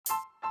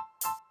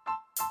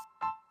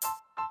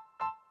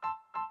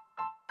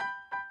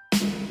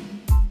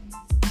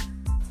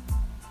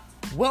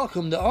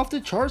Welcome to Off the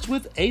Charts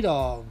with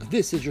A-Dog.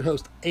 This is your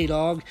host,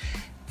 A-Dog,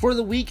 for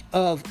the week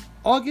of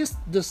August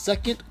the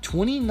 2nd,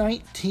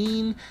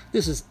 2019.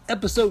 This is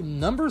episode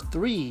number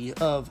 3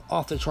 of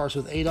Off the Charts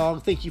with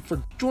A-Dog. Thank you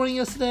for joining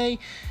us today.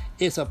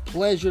 It's a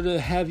pleasure to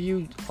have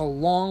you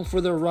along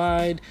for the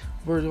ride.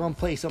 We're going to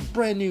play some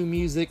brand new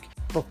music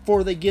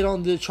before they get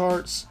on the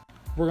charts.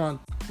 We're going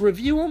to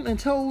review them and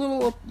tell a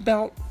little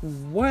about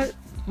what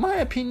my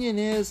opinion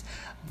is.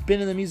 Been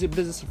in the music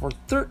business for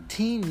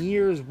 13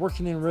 years,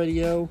 working in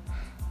radio.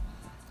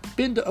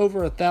 Been to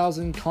over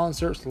 1,000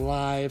 concerts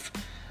live.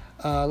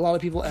 A lot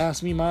of people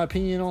ask me my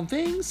opinion on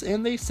things,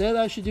 and they said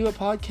I should do a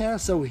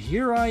podcast, so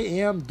here I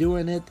am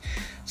doing it.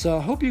 So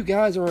I hope you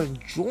guys are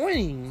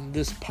enjoying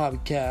this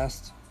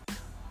podcast.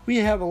 We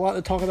have a lot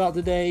to talk about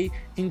today,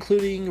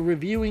 including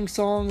reviewing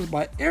songs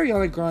by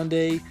Ariana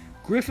Grande,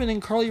 Griffin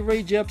and Carly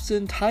Rae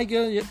Jepsen,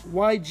 Tyga,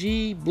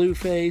 YG,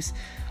 Blueface,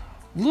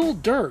 Lil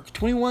Durk,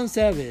 21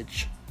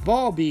 Savage,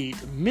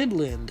 Volbeat,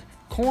 Midland,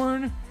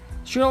 Korn,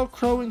 Sheryl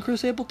Crow and Chris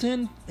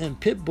Stapleton, and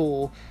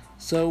Pitbull.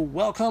 So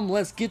welcome,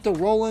 let's get to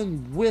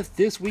rolling with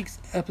this week's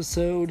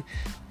episode.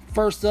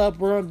 First up,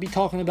 we're going to be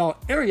talking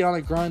about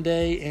Ariana Grande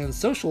and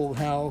Social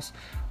House,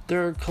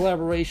 their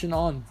collaboration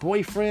on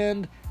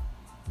Boyfriend.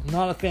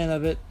 Not a fan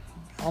of it.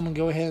 I'm going to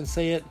go ahead and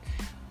say it.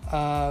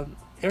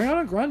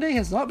 Ariana Grande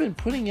has not been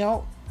putting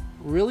out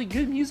really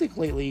good music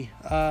lately,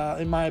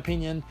 in my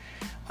opinion.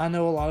 I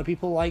know a lot of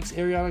people likes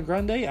Ariana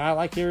Grande. I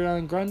like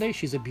Ariana Grande.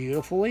 She's a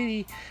beautiful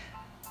lady.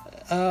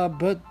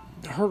 But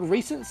her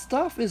recent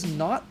stuff is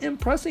not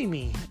impressing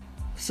me.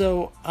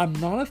 So I'm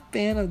not a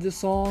fan of this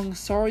song.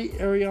 Sorry,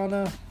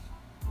 Ariana.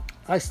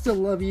 I still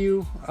love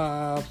you.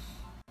 I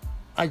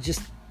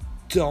just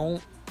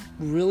don't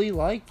really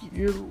like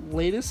your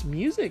latest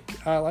music.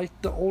 I like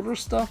the older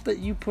stuff that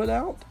you put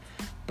out,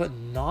 but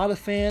not a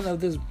fan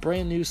of this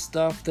brand new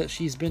stuff that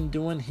she's been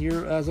doing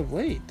here as of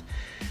late.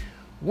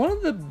 One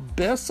of the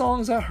best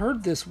songs I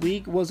heard this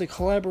week was a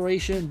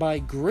collaboration by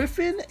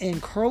Griffin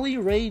and Carly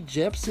Rae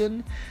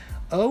Jepsen.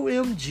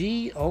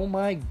 OMG, oh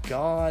my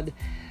god.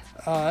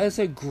 It's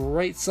a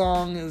great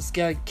song. It's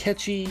got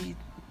catchy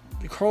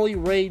Carly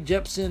Rae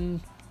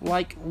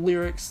Jepsen-like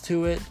lyrics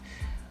to it.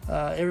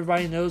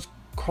 Everybody knows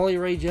Carly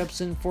Rae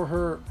Jepsen for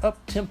her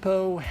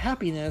up-tempo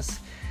happiness.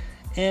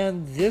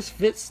 And this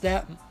fits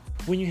that.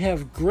 When you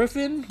have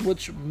Griffin,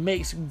 which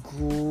makes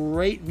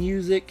great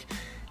music,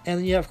 and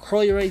then you have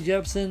Carly Rae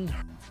Jepsen,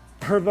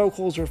 her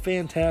vocals are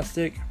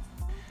fantastic.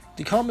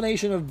 The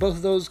combination of both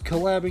of those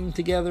collabing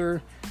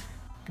together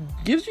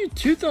gives you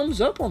 2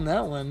 thumbs up on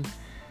that one.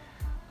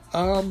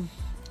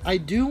 I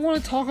do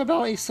want to talk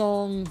about a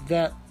song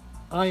that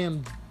I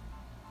am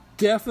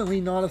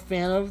definitely not a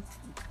fan of,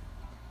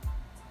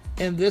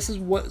 and this is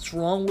what's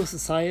wrong with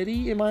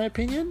society, in my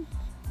opinion.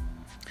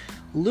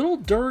 Lil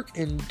Durk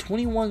and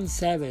 21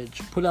 Savage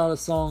put out a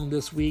song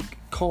this week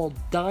called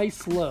Die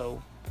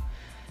Slow.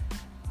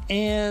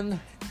 And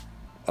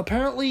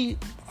apparently,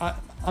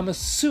 I'm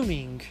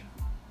assuming,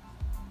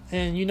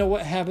 and you know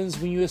what happens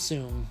when you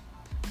assume.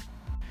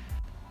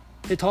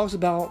 It talks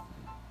about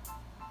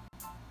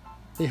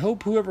they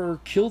hope whoever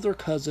killed their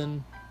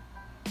cousin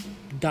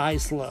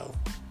dies slow.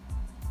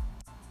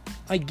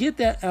 I get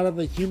that out of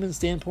a human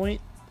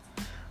standpoint,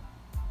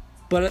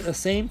 but at the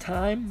same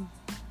time,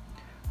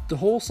 the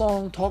whole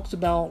song talks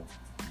about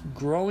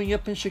growing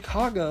up in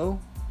Chicago,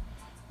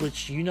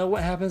 which you know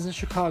what happens in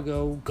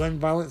Chicago, gun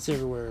violence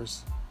everywhere.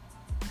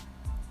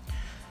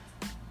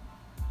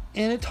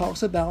 And it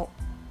talks about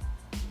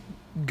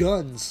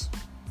guns,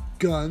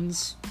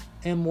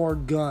 and more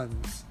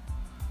guns.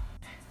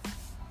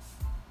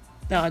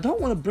 Now, I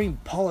don't want to bring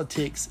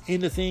politics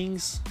into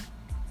things,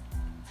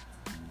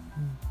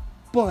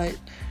 but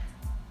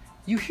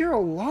you hear a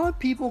lot of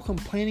people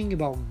complaining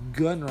about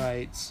gun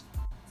rights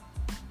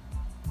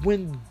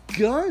when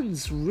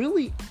guns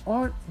really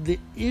aren't the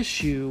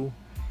issue.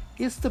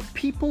 It's the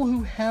people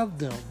who have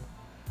them.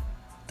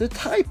 The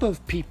type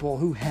of people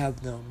who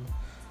have them.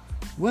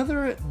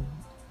 Whether it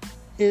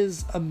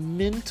is a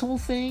mental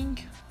thing,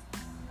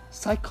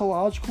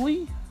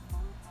 psychologically,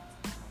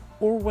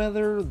 or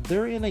whether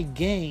they're in a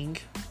gang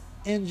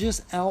and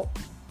just out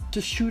to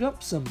shoot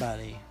up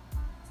somebody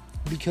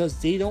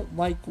because they don't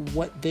like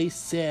what they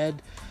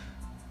said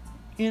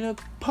in a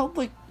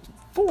public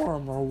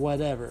forum or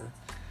whatever.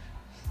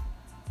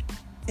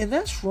 And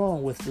that's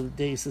wrong with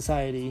today's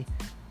society.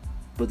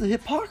 But the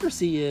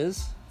hypocrisy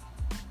is,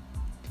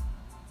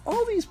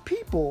 all these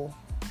people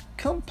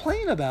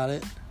complain about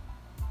it,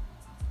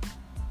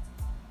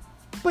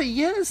 but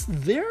yet it's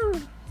their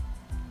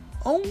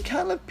own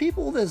kind of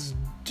people that's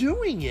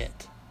doing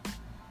it.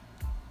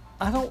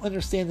 I don't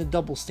understand the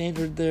double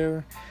standard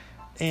there,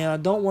 and I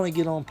don't want to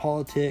get on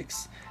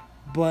politics,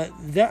 but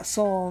that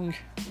song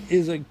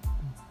is a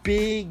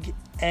big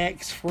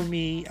X for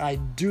me. I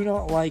do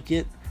not like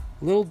it.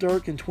 Lil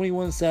Durk and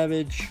 21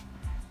 Savage,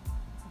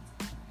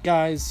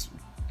 guys,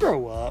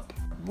 grow up.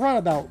 Write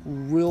about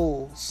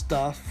real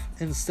stuff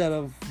instead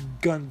of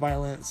gun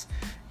violence.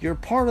 You're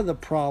part of the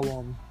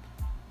problem.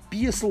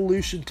 Be a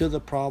solution to the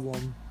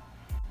problem.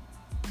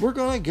 we're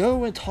gonna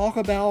go and talk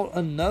about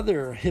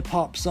another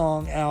hip-hop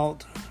song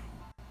out.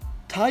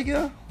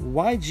 Tyga,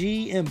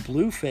 YG, and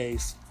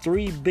Blueface,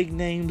 3 big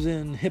names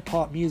in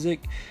hip-hop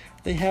music.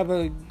 They have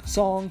a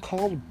song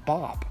called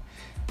Bop.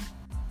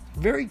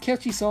 Very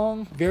catchy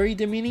song, very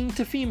demeaning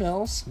to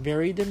females,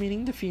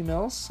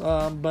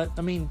 but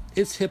I mean,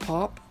 it's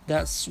hip-hop.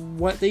 That's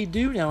what they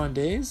do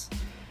nowadays.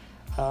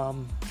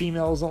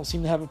 Females don't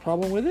seem to have a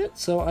problem with it,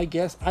 so I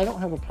guess I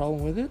don't have a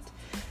problem with it.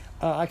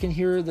 I can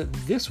hear that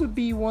this would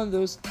be one of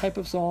those type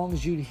of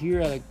songs you'd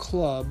hear at a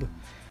club,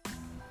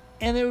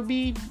 and it would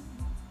be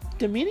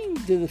demeaning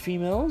to the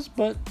females,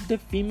 but the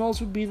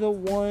females would be the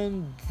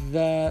one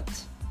that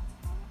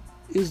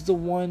is the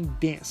one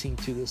dancing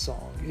to the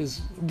song,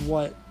 is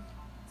what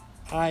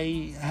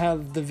I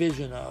have the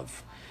vision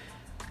of.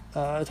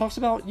 It talks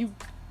about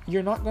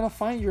you're not going to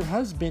find your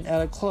husband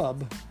at a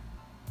club.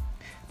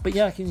 But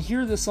yeah, I can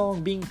hear the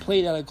song being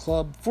played at a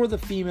club for the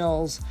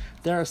females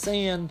that are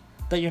saying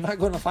that you're not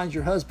going to find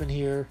your husband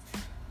here,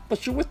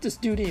 but you're with this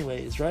dude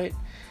anyways, right?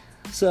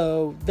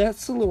 So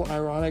that's a little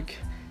ironic.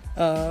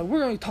 We're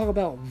going to talk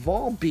about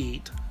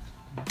Volbeat,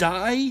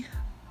 Die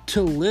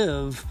to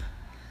Live.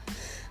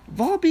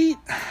 Volbeat,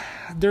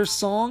 there's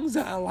songs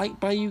that I like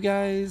by you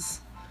guys.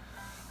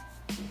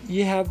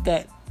 You have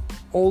that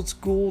old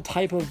school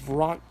type of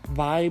rock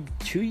vibe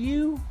to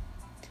you,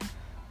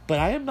 but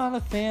I am not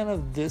a fan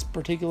of this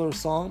particular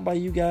song by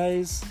you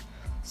guys.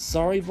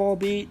 Sorry,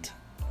 Volbeat.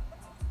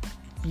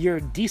 You're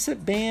a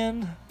decent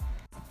band.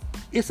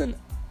 It's an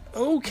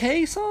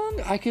okay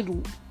song. I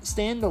could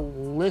stand to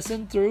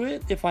listen through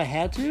it if I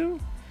had to,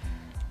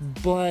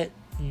 but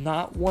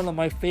not one of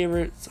my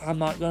favorites. I'm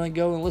not going to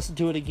go and listen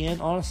to it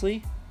again,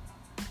 honestly.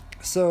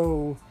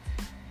 So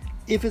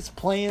if it's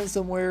playing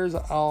somewhere,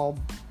 I'll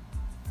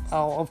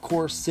of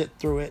course sit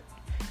through it,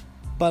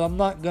 but I'm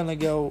not going to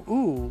go,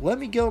 ooh, let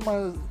me go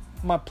to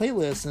my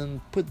playlist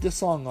and put this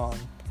song on.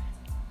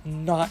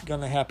 Not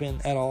going to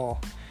happen at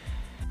all.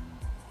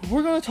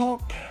 We're going to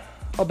talk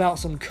about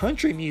some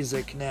country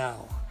music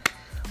now.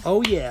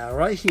 Oh yeah,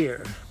 right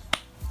here.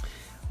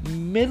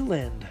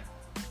 Midland.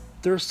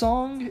 Their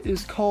song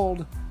is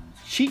called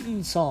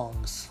Cheatin'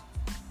 Songs.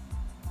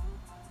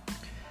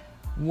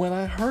 When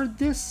I heard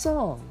this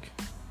song,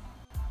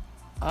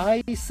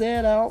 I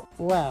said out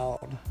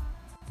loud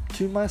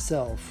to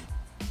myself,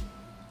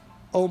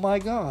 oh my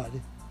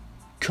God,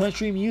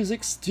 country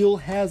music still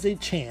has a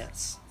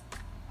chance.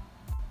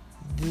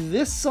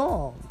 This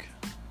song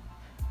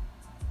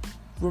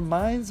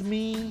reminds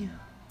me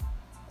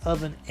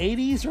of an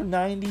 80s or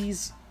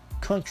 90s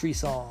country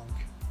song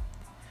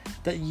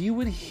that you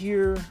would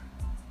hear.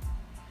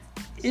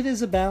 It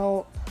is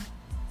about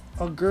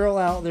a girl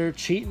out there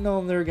cheating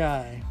on their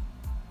guy.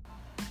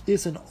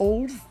 It's an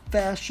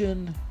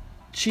old-fashioned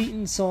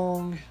cheating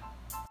song